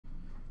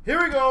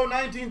Here we go,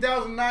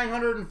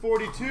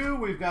 19,942.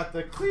 We've got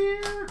the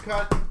clear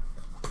cut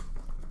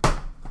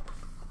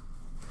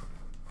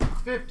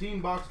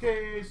 15-box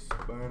case.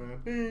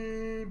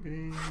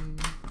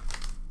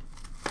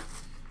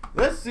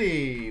 Let's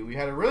see. We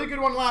had a really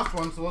good one last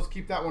one, so let's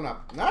keep that one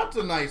up. That's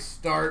a nice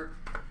start.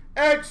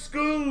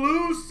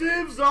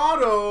 Exclusives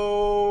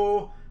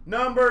Auto,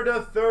 number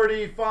to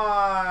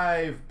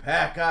 35,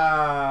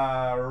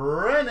 Pekka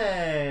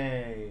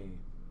Rinne.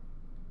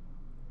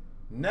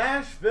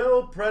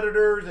 Nashville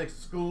Predators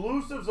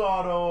Exclusives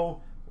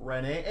Auto,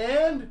 Rinne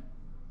and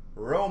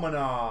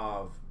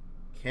Romanov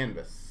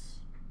Canvas.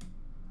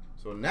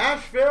 So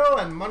Nashville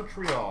and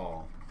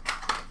Montreal.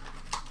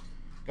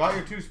 Got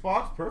your 2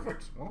 spots?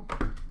 Perfect. Well,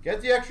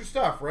 get the extra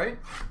stuff, right?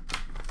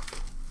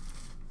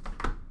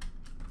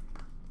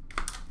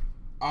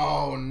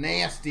 Oh,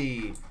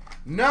 nasty.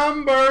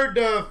 Number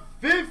to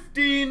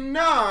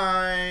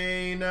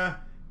 59,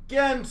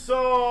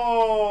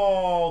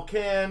 Gensel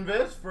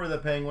Canvas for the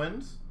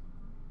Penguins.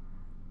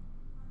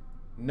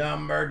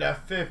 Number to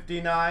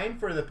 59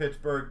 for the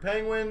Pittsburgh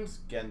Penguins,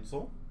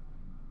 Gensel.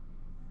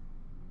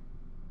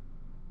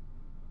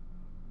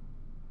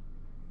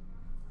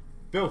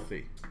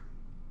 Filthy.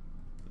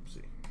 Let's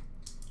see.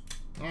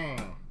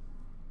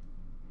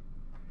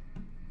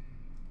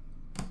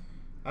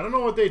 I don't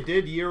know what they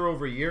did year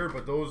over year,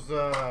 but those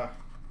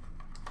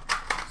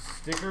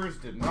stickers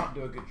did not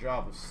do a good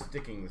job of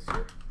sticking this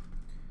year.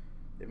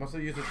 They must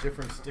have used a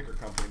different sticker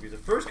company, because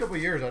the first couple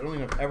of years I don't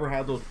think I've ever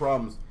had those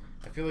problems.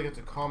 I feel like it's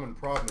a common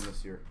problem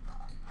this year.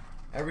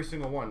 Every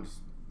single one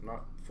just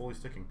not fully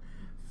sticking.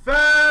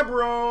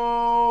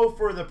 Fabro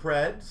for the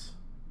Preds.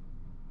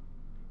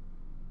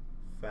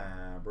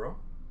 Fabro.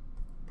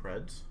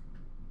 Preds.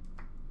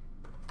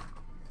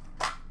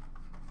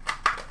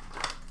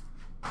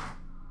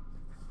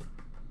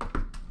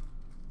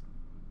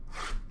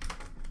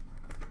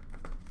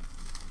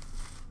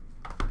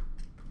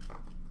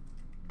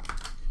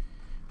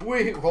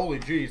 Holy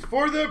jeez.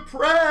 For the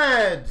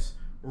Preds,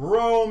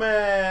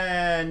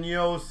 Roman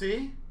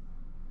Josi.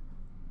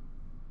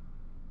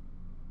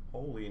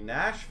 Holy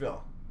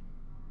Nashville.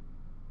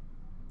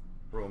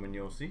 Roman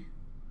Josi.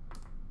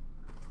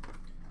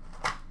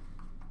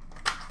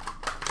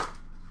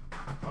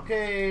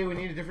 Okay, we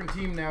need a different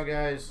team now,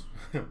 guys.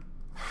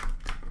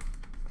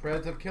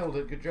 Preds have killed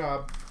it. Good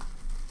job.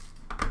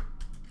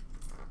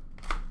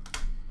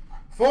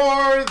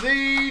 For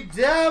the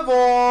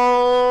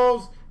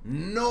Devils,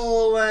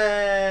 Nolan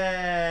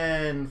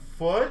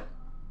Foote.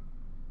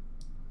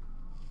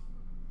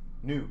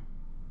 New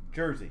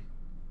Jersey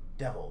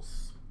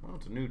Devils. Well,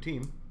 it's a new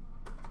team.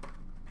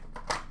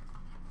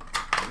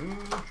 New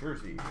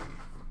Jersey.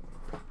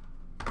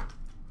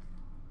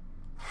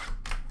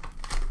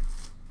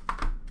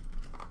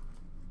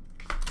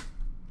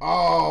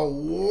 Oh,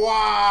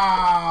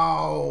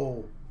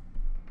 wow.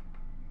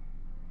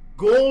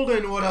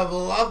 Golden would have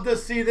loved to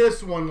see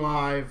this one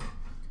live.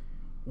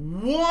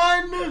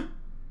 1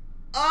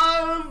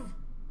 of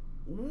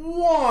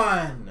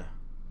 1.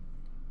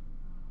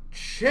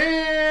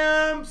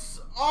 Champs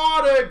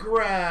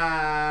autograph.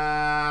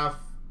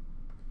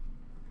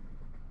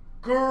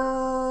 Grant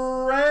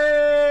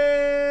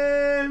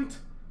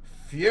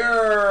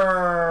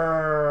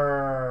FUHR.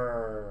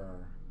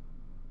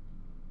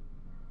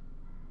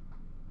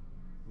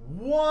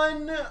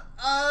 1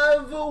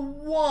 of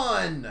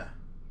 1.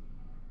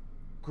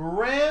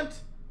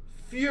 Grant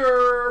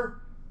FUHR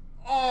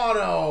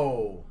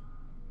auto.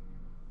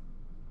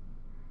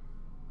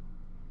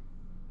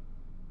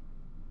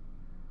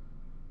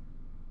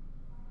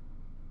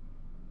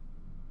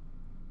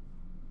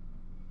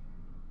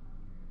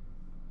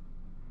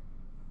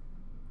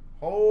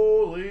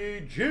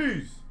 Holy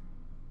jeez.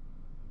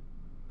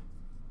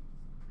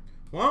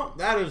 Well,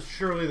 that is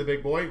surely the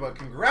big boy, but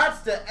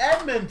congrats to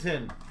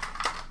Edmonton.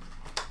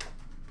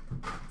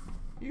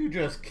 You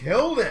just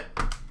killed it.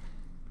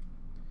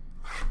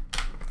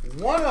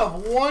 1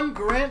 of 1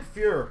 Grant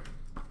FUHR.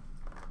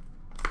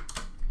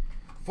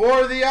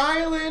 For the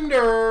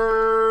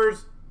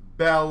Islanders,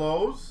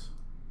 Bellows.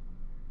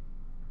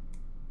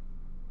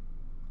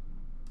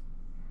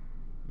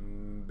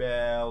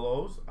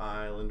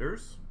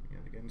 Islanders.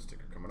 And again,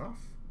 sticker coming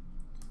off.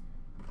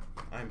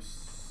 I'm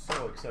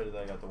so excited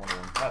that I got the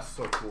 1-1. That's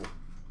so cool.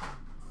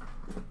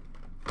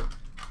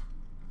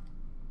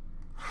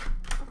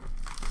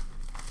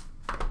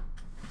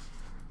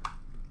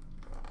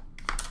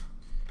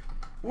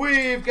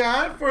 We've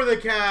got for the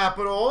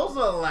Capitals,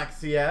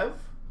 Alexiev.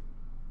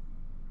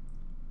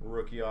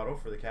 Rookie auto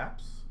for the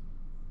Caps.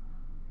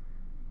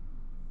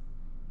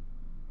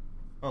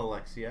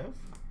 Alexiev.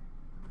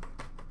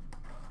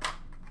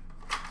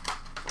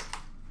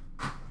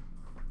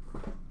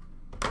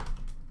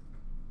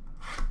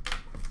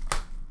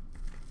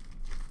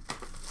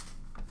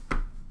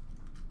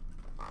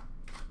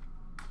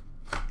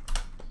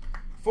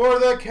 For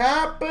the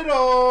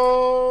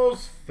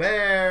Capitals,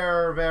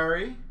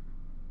 Fairbury.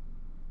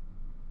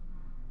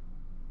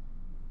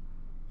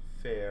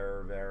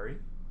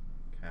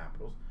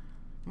 Capitals.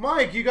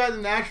 Mike, you got the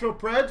Nashville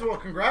Preds. Well,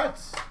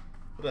 congrats.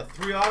 With a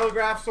 3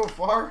 autographs so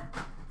far.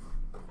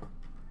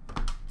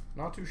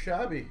 Not too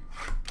shabby.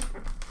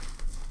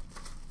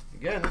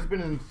 Again, this has been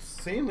an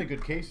insanely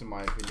good case in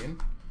my opinion.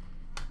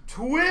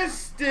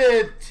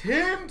 Twisted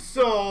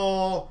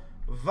Tinsel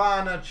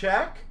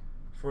Vanacek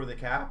for the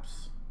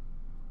Caps.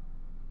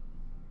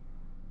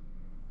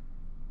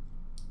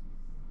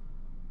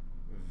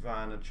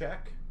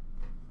 Vanacek.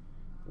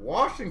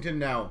 Washington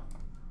now.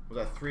 Was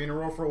that 3 in a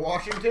row for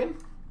Washington?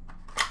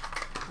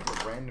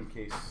 What a random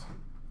case.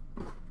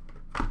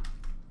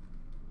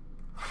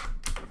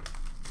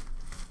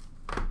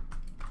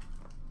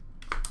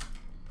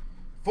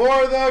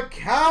 For the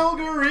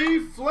Calgary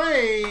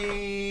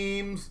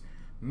Flames,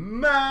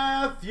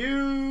 Matthew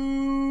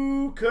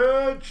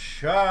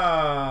Tkachuk.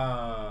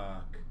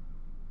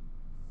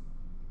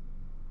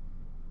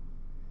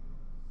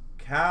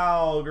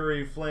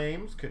 Calgary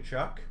Flames,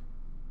 Tkachuk.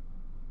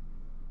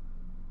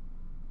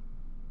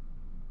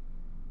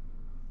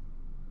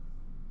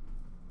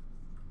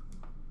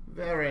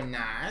 Very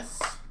nice.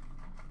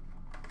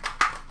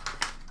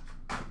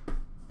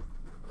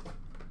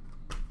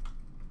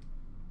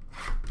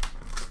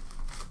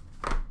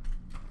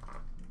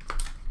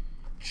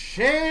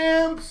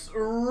 Champs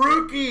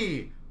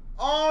rookie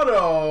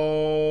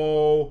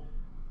auto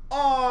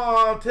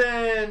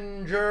Ottinger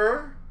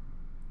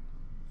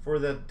for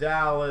the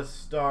Dallas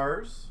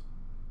Stars.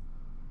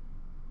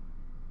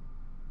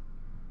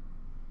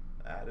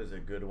 That is a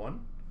good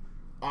one.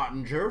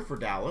 Ottinger for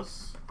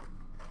Dallas.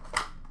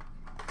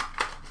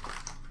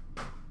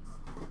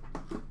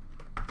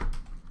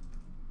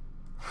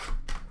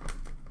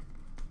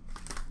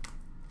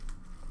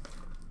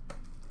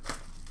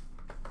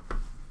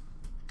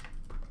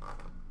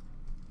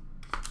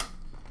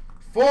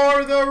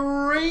 For the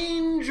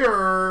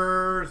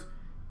Rangers,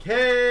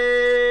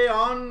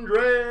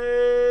 Andre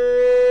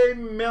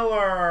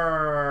Miller.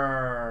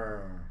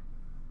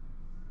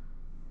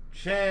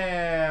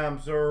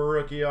 Champs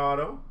rookie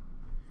auto,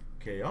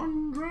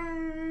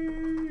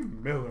 Andre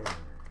Miller.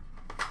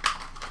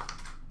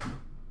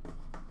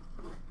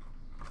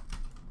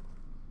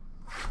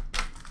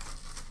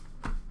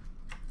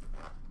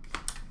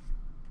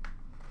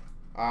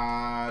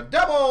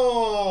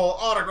 Double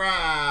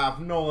autograph,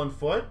 Nolan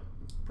Foote.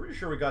 Pretty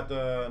sure we got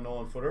the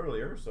Nolan Foote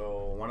earlier,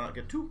 so why not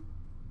get 2?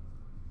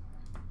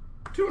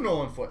 2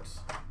 Nolan Footes.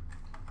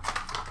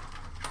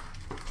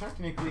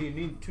 Technically, you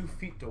need 2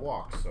 feet to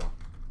walk, so.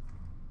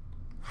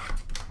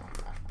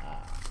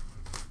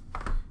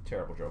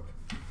 Terrible joke.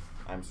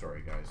 I'm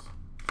sorry, guys.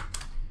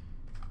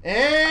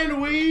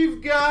 And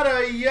we've got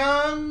a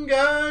Young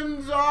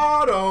Guns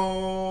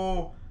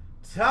auto,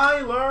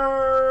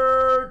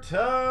 Tyler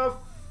Toffoli.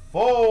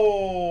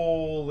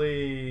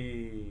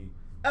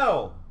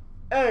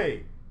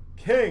 L.A.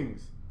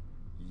 Kings.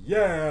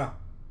 Yeah.